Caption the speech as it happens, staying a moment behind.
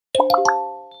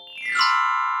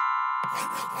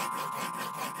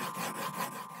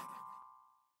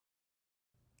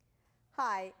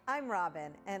Hi, I'm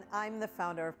Robin, and I'm the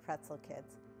founder of Pretzel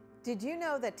Kids. Did you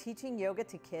know that teaching yoga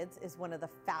to kids is one of the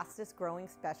fastest growing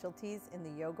specialties in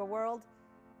the yoga world?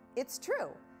 It's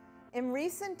true. In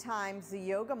recent times, the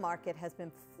yoga market has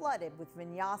been flooded with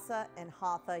vinyasa and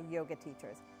hatha yoga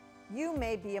teachers. You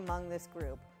may be among this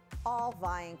group, all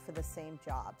vying for the same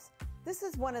jobs. This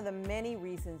is one of the many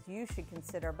reasons you should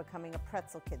consider becoming a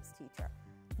Pretzel Kids teacher.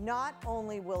 Not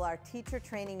only will our teacher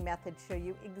training method show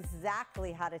you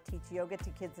exactly how to teach yoga to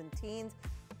kids and teens,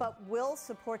 but we'll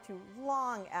support you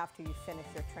long after you finish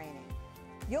your training.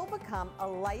 You'll become a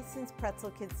licensed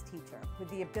Pretzel Kids teacher with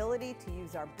the ability to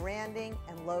use our branding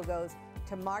and logos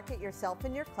to market yourself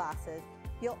in your classes.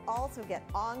 You'll also get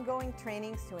ongoing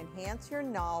trainings to enhance your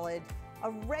knowledge,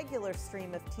 a regular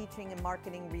stream of teaching and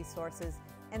marketing resources,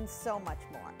 and so much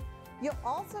more. You'll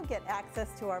also get access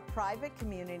to our private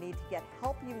community to get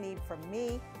help you need from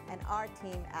me and our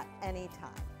team at any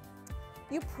time.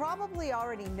 You probably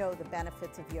already know the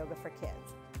benefits of yoga for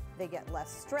kids. They get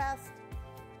less stressed,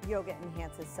 yoga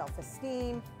enhances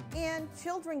self-esteem, and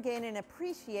children gain an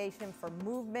appreciation for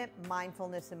movement,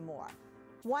 mindfulness, and more.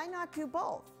 Why not do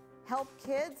both? Help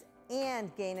kids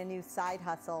and gain a new side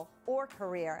hustle or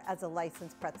career as a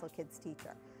licensed Pretzel Kids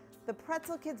teacher. The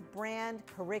Pretzel Kids brand,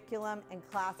 curriculum, and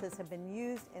classes have been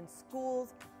used in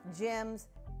schools, gyms,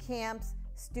 camps,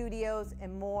 studios,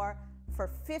 and more for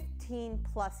 15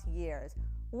 plus years.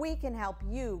 We can help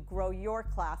you grow your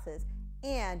classes,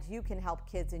 and you can help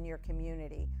kids in your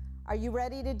community. Are you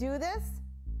ready to do this?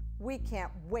 We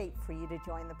can't wait for you to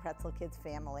join the Pretzel Kids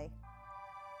family.